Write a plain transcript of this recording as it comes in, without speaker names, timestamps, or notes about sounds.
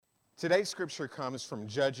Today's scripture comes from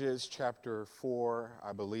Judges chapter 4.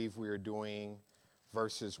 I believe we are doing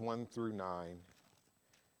verses 1 through 9.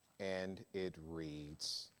 And it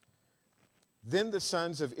reads, Then the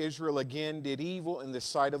sons of Israel again did evil in the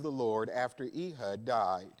sight of the Lord after Ehud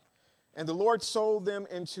died. And the Lord sold them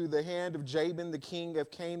into the hand of Jabin, the king of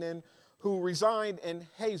Canaan, who resigned in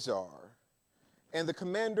Hazor. And the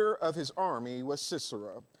commander of his army was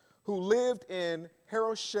Sisera, who lived in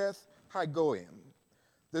Harosheth Hagoyim.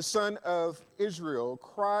 The son of Israel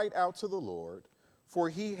cried out to the Lord, for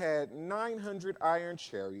he had 900 iron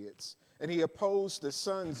chariots, and he opposed the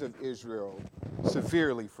sons of Israel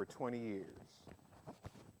severely for 20 years.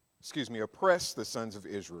 Oppressed the sons of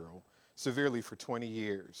Israel severely for 20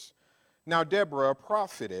 years. Now Deborah, a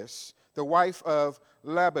prophetess, the wife of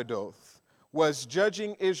Labadoth, was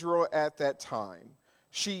judging Israel at that time.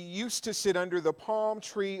 She used to sit under the palm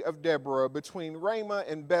tree of Deborah between Ramah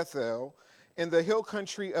and Bethel, in the hill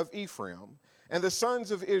country of Ephraim, and the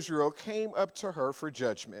sons of Israel came up to her for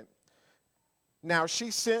judgment. Now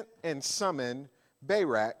she sent and summoned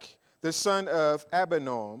Barak, the son of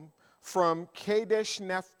Abinoam, from Kadesh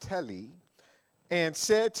Naphtali, and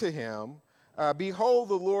said to him, Behold,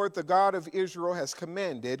 the Lord, the God of Israel, has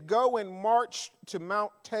commanded, Go and march to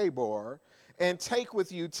Mount Tabor, and take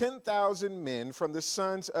with you 10,000 men from the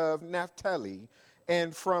sons of Naphtali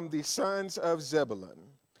and from the sons of Zebulun.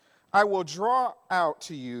 I will draw out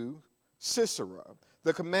to you Sisera,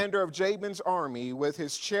 the commander of Jabin's army, with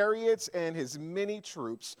his chariots and his many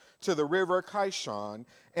troops to the river Kishon,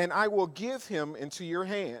 and I will give him into your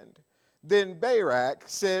hand. Then Barak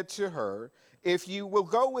said to her, If you will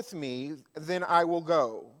go with me, then I will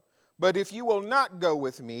go. But if you will not go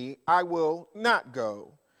with me, I will not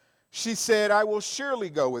go. She said, I will surely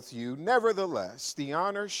go with you. Nevertheless, the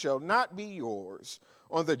honor shall not be yours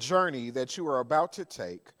on the journey that you are about to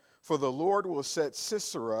take, for the Lord will set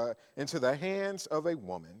Sisera into the hands of a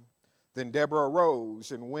woman. Then Deborah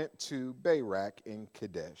arose and went to Barak in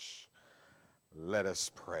Kadesh. Let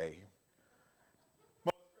us pray.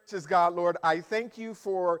 Most gracious God, Lord, I thank you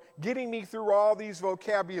for getting me through all these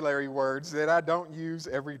vocabulary words that I don't use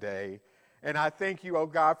every day. And I thank you, oh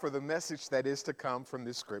God, for the message that is to come from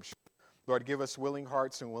this scripture. Lord, give us willing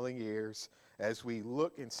hearts and willing ears as we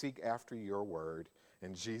look and seek after your word.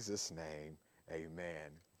 In Jesus' name,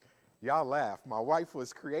 amen. Y'all laugh. My wife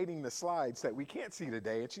was creating the slides that we can't see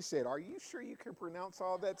today, and she said, Are you sure you can pronounce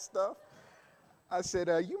all that stuff? I said,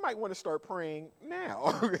 you might want to start praying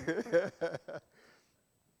now.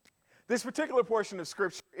 This particular portion of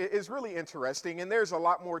Scripture is really interesting, and there's a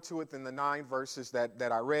lot more to it than the 9 verses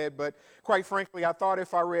that I read, but quite frankly, I thought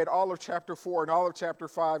if I read all of chapter 4 and all of chapter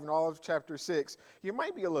 5 and all of chapter 6, you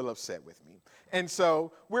might be a little upset with me. And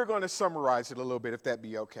so we're going to summarize it a little bit, if that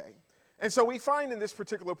be okay. And so we find in this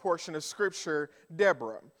particular portion of Scripture,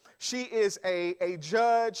 Deborah. She is a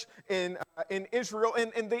judge in Israel.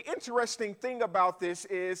 And the interesting thing about this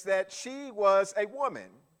is that she was a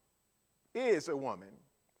woman. Was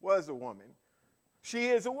a woman. She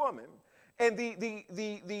is a woman. And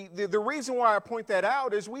the reason why I point that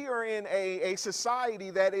out is we are in a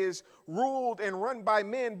society that is ruled and run by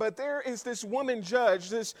men, but there is this woman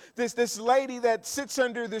judge, this lady that sits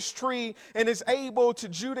under this tree and is able to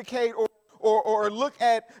adjudicate or look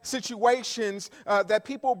at situations that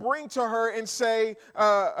people bring to her and say,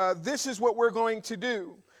 this is what we're going to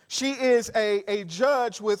do. She is a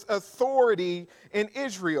judge with authority in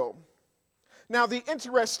Israel. Now, the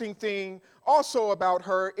interesting thing also about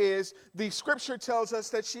her is the scripture tells us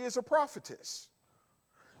that she is a prophetess.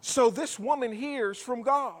 So this woman hears from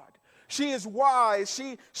God. She is wise.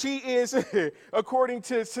 She is, according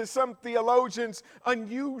to some theologians,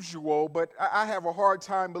 unusual, but I have a hard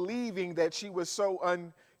time believing that she was so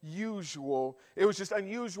unusual. It was just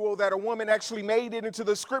unusual that a woman actually made it into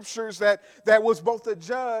the scriptures that was both a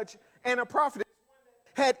judge and a prophet.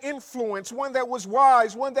 Had influence, one that was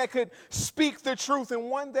wise, one that could speak the truth, and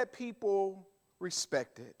one that people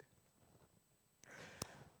respected.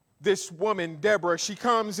 This woman, Deborah, she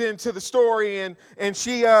comes into the story and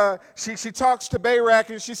she talks to Barak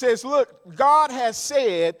and she says, look, God has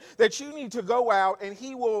said that you need to go out and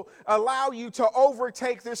he will allow you to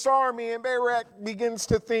overtake this army. And Barak begins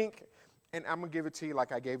to think, and I'm going to give it to you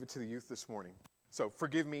like I gave it to the youth this morning. So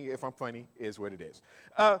forgive me if I'm funny, is what it is.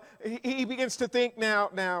 He begins to think now,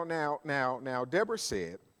 Deborah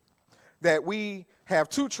said that we have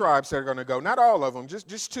 2 tribes that are going to go, not all of them,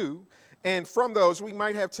 just 2. And from those, we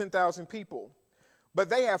might have 10,000 people. But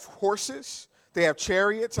they have horses, they have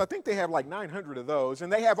chariots. I think they have like 900 of those.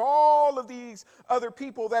 And they have all of these other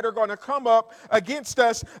people that are going to come up against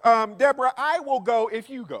us. Deborah, I will go if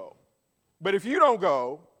you go. But if you don't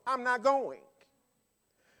go, I'm not going.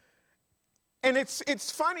 And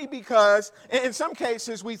it's funny because in some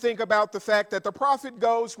cases we think about the fact that the prophet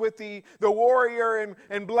goes with the warrior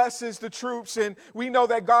and blesses the troops, and we know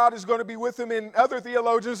that God is going to be with him, and other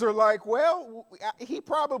theologians are like, well, he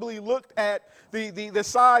probably looked at the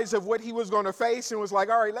size of what he was going to face and was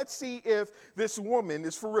like, all right, let's see if this woman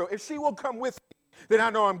is for real. If she will come with me, then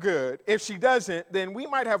I know I'm good. If she doesn't, then we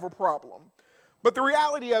might have a problem. But the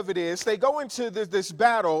reality of it is they go into this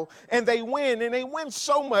battle and they win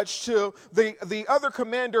so much till the other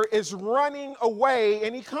commander is running away,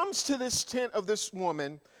 and he comes to this tent of this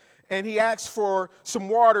woman and he asks for some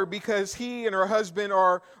water because he and her husband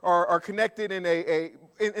are connected in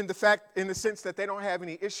the sense that they don't have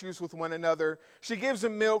any issues with one another. She gives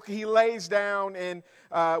him milk, he lays down, and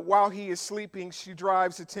while he is sleeping, she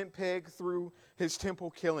drives a tent peg through his temple,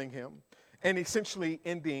 killing him, and essentially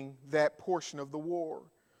ending that portion of the war.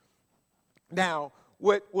 Now,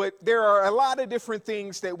 there are a lot of different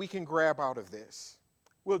things that we can grab out of this.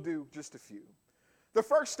 We'll do just a few. The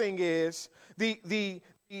first thing is the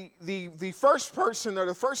first person or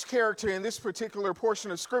the first character in this particular portion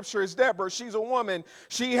of Scripture is Deborah. She's a woman.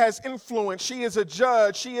 She has influence. She is a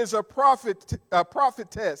judge. She is a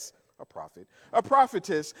prophetess.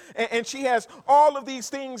 And she has all of these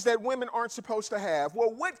things that women aren't supposed to have.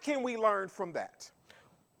 Well, what can we learn from that?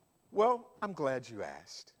 Well, I'm glad you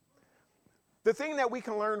asked. The thing that we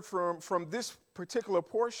can learn from this particular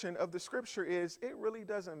portion of the Scripture is it really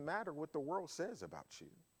doesn't matter what the world says about you.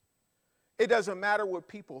 It doesn't matter what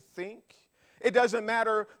people think. It doesn't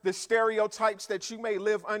matter the stereotypes that you may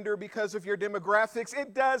live under because of your demographics.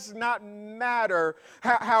 It does not matter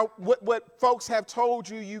what folks have told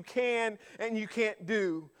you can and you can't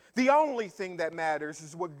do. The only thing that matters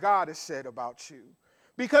is what God has said about you.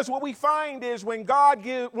 Because what we find is when God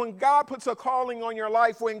puts a calling on your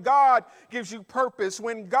life, when God gives you purpose,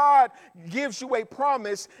 when God gives you a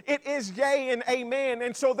promise, it is yea and amen.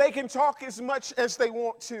 And so they can talk as much as they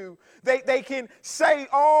want to. They can say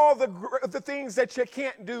all the things that you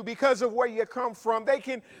can't do because of where you come from. They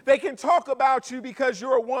can talk about you because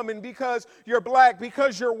you're a woman, because you're black,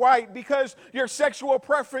 because you're white, because your sexual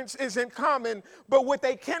preference isn't common. But what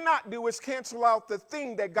they cannot do is cancel out the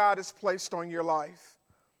thing that God has placed on your life.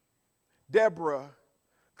 Deborah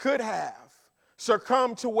could have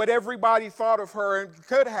succumbed to what everybody thought of her and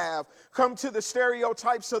could have come to the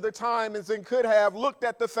stereotypes of the time and could have looked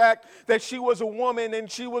at the fact that she was a woman and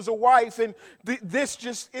she was a wife and this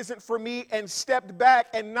just isn't for me and stepped back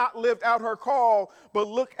and not lived out her call, but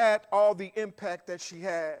look at all the impact that she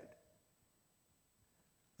had.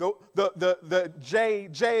 The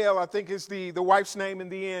Jael, I think is the wife's name in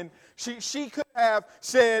the end. She could have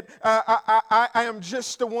said, I am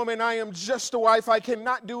just a woman. I am just a wife. I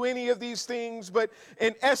cannot do any of these things. But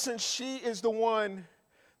in essence, she is the one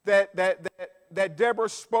that Deborah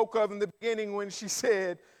spoke of in the beginning when she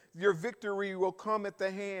said, your victory will come at the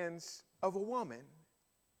hands of a woman.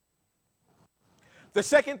 The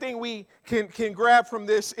second thing we can grab from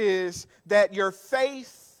this is that your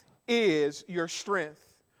faith is your strength.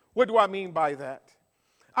 What do I mean by that?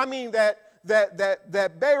 I mean that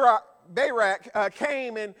Barak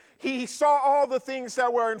came and he saw all the things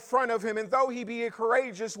that were in front of him, and though he be a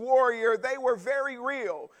courageous warrior, they were very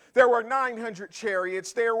real. There were 900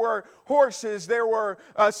 chariots, there were horses, there were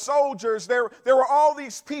soldiers, there were all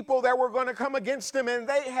these people that were going to come against him, and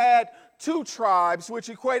they had 2 tribes, which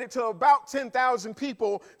equated to about 10,000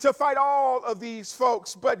 people to fight all of these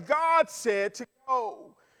folks. But God said to go.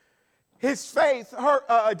 His faith,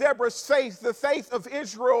 Deborah's faith, the faith of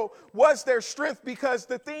Israel was their strength because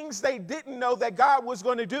the things they didn't know that God was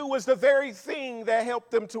going to do was the very thing that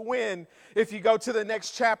helped them to win. If you go to the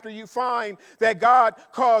next chapter, you find that God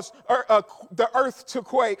caused the earth to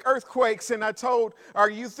quake, earthquakes. And I told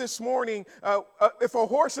our youth this morning, if a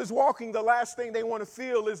horse is walking, the last thing they want to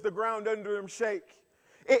feel is the ground under them shake.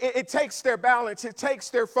 It takes their balance. It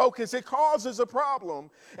takes their focus. It causes a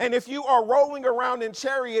problem. And if you are rolling around in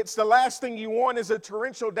chariots, the last thing you want is a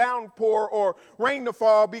torrential downpour or rain to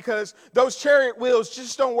fall because those chariot wheels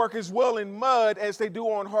just don't work as well in mud as they do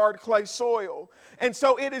on hard clay soil. And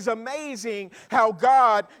so it is amazing how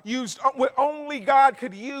God used what only God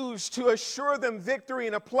could use to assure them victory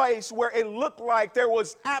in a place where it looked like there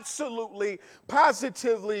was absolutely,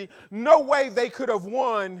 positively no way they could have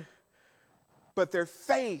won. But their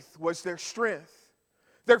faith was their strength.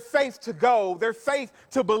 Their faith to go, their faith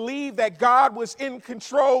to believe that God was in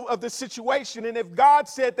control of the situation. And if God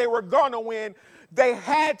said they were going to win, they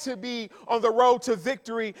had to be on the road to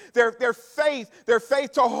victory. Their faith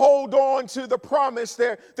to hold on to the promise,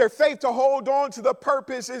 their faith to hold on to the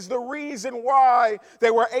purpose is the reason why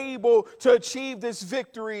they were able to achieve this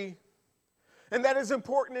victory. And that is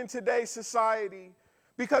important in today's society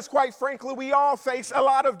because, quite frankly, we all face a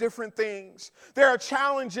lot of different things. There are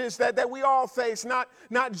challenges that we all face, not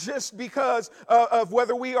just because of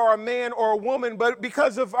whether we are a man or a woman, but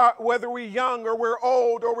because of whether we're young or we're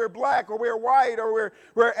old or we're black or we're white or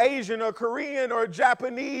we're Asian or Korean or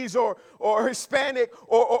Japanese or Hispanic,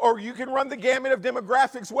 or you can run the gamut of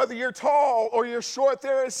demographics, whether you're tall or you're short.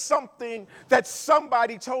 There is something that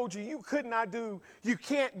somebody told you could not do, you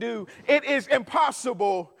can't do. It is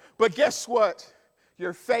impossible, but guess what?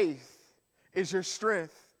 Your faith is your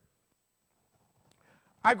strength.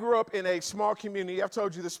 I grew up in a small community, I've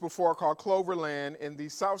told you this before, called Cloverland in the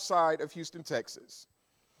south side of Houston, Texas.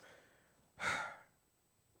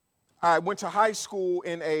 I went to high school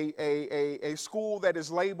in a school that is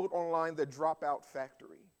labeled online the Dropout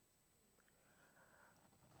Factory.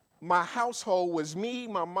 My household was me,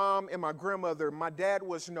 my mom, and my grandmother. My dad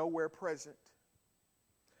was nowhere present.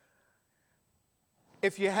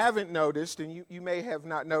 If you haven't noticed, and you may have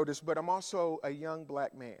not noticed, but I'm also a young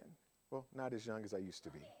black man. Well, not as young as I used to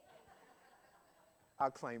be. I'll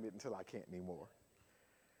claim it until I can't anymore.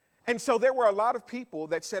 And so there were a lot of people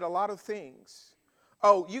that said a lot of things.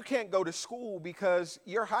 Oh, you can't go to school because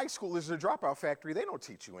your high school is a dropout factory. They don't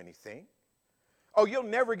teach you anything. Oh, you'll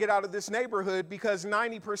never get out of this neighborhood because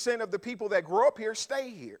 90% of the people that grow up here stay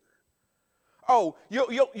here. Oh,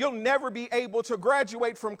 you'll never be able to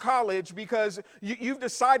graduate from college because you've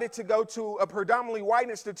decided to go to a predominantly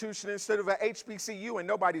white institution instead of a HBCU, and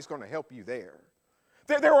nobody's going to help you there.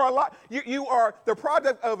 There are a lot. You are the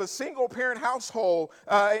product of a single-parent household,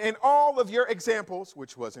 and all of your examples,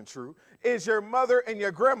 which wasn't true, is your mother and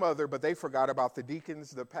your grandmother, but they forgot about the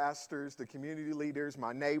deacons, the pastors, the community leaders,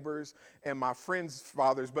 my neighbors, and my friends'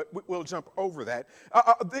 fathers, but we'll jump over that.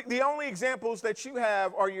 The only examples that you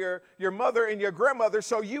have are your mother and your grandmother,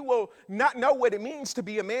 so you will not know what it means to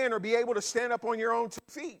be a man or be able to stand up on your own 2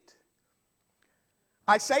 feet.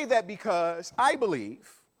 I say that because I believe,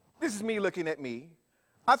 this is me looking at me,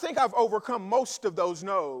 I think I've overcome most of those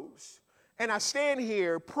no's. And I stand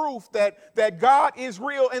here, proof that God is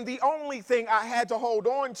real. And the only thing I had to hold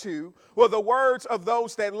on to were the words of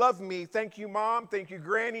those that love me. Thank you, Mom. Thank you,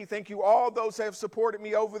 Granny. Thank you, all those that have supported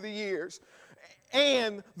me over the years.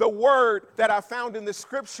 And the word that I found in the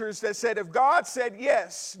scriptures that said, if God said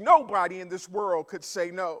yes, nobody in this world could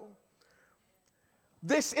say no.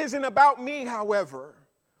 This isn't about me, however.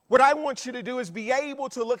 What I want you to do is be able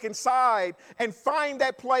to look inside and find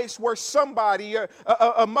that place where somebody,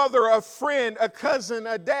 a mother, a friend, a cousin,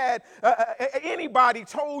 a dad, anybody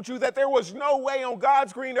told you that there was no way on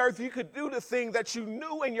God's green earth you could do the thing that you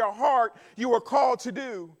knew in your heart you were called to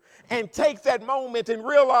do. And take that moment and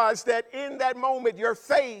realize that in that moment your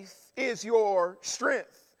faith is your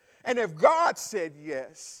strength. And if God said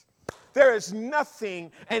yes, there is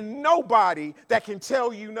nothing and nobody that can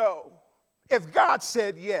tell you no. If God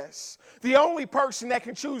said yes, the only person that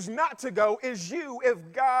can choose not to go is you.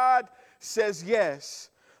 If God says yes,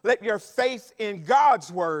 let your faith in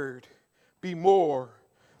God's word be more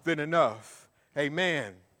than enough.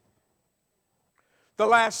 Amen. The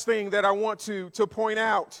last thing that I want to point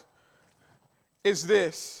out is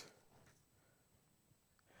this.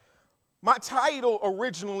 My title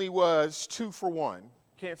originally was 2 for 1.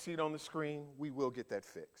 Can't see it on the screen. We will get that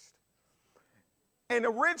fixed. And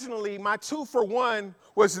originally, my 2 for 1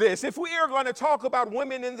 was this. If we are going to talk about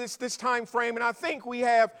women in this time frame, and I think we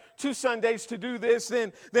have 2 Sundays to do this,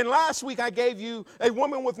 then last week I gave you a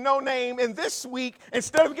woman with no name, and this week,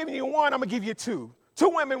 instead of giving you 1, I'm going to give you 2. 2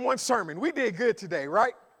 women, 1 sermon. We did good today,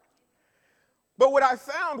 right? But what I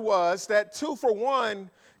found was that 2 for 1,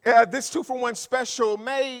 this 2 for 1 special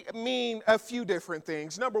may mean a few different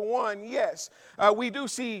things. Number one, yes, we do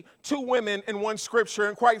see 2 women in 1 scripture.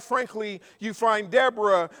 And quite frankly, you find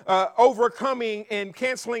Deborah overcoming and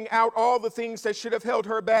canceling out all the things that should have held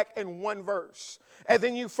her back in 1 verse. And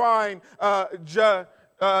then you find the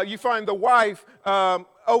wife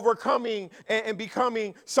overcoming and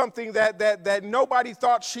becoming something that nobody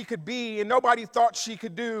thought she could be and nobody thought she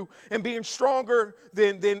could do, and being stronger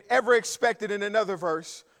than ever expected in another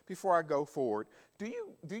verse. Before I go forward, do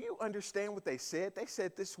you understand what they said? They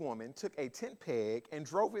said this woman took a tent peg and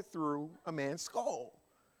drove it through a man's skull.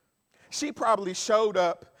 She probably showed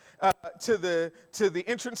up to the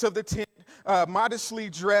entrance of the tent, modestly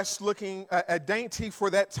dressed, looking dainty for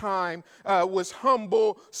that time, was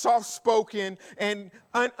humble, soft-spoken, and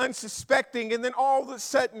unsuspecting. And then all of a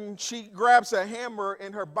sudden, she grabs a hammer,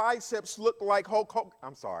 and her biceps look like Hulk Hogan.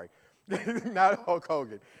 I'm sorry. Not Hulk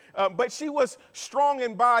Hogan. But she was strong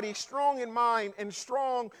in body, strong in mind, and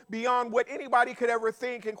strong beyond what anybody could ever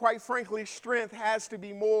think. And quite frankly, strength has to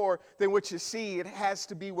be more than what you see. It has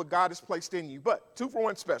to be what God has placed in you. But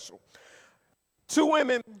 2-for-1 special. 2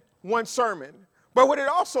 women, 1 sermon. But what it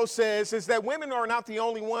also says is that women are not the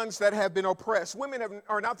only ones that have been oppressed. Women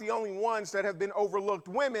are not the only ones that have been overlooked.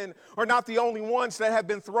 Women are not the only ones that have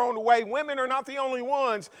been thrown away. Women are not the only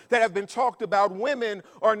ones that have been talked about. Women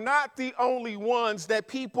are not the only ones that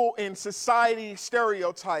people in society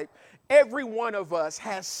stereotype. Every one of us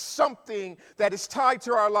has something that is tied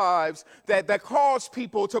to our lives that cause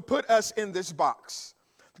people to put us in this box.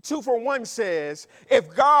 2-for-1 says,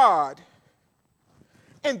 if God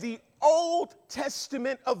in the Old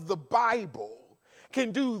Testament of the Bible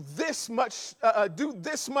can do this much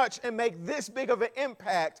and make this big of an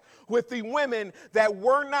impact with the women that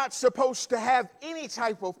were not supposed to have any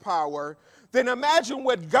type of power, then imagine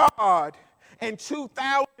what God in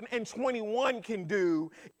 2021 can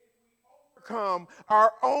do. Overcome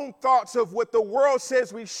our own thoughts of what the world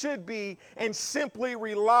says we should be and simply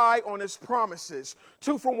rely on his promises.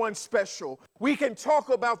 2-for-1 special. We can talk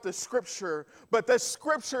about the scripture, but the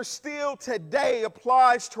scripture still today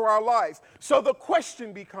applies to our life. So the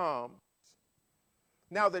question becomes,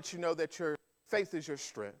 now that you know that your faith is your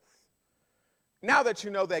strength, now that you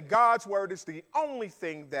know that God's word is the only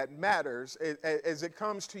thing that matters as it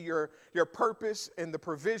comes to your purpose and the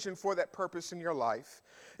provision for that purpose in your life,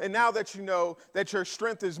 and now that you know that your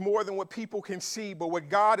strength is more than what people can see, but what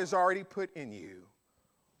God has already put in you,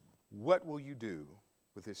 what will you do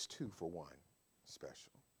with this 2-for-1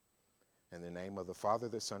 special? In the name of the Father,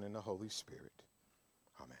 the Son, and the Holy Spirit.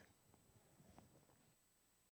 Amen.